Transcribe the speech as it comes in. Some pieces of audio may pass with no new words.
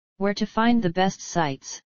Where to find the best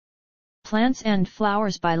sites. Plants and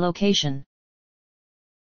flowers by location.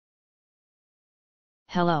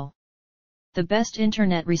 Hello. The best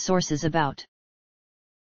internet resources about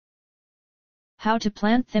how to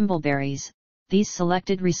plant thimbleberries. These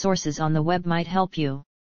selected resources on the web might help you.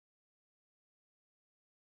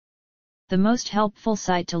 The most helpful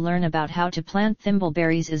site to learn about how to plant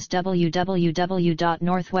thimbleberries is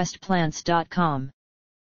www.northwestplants.com.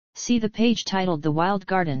 See the page titled The Wild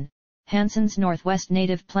Garden, Hanson's Northwest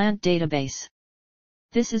Native Plant Database.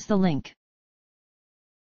 This is the link.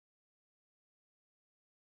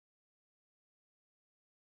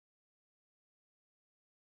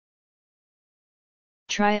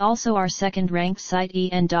 Try also our second-ranked site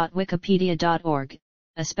en.wikipedia.org,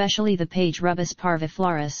 especially the page Rubus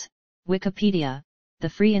parviflorus, Wikipedia, the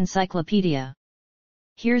free encyclopedia.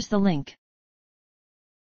 Here's the link.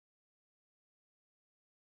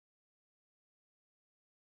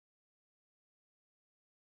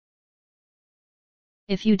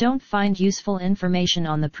 If you don't find useful information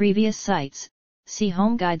on the previous sites, see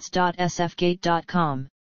homeguides.sfgate.com.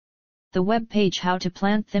 The web page How to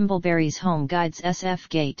Plant Thimbleberries Home Guides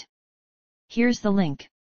SFGate. Here's the link.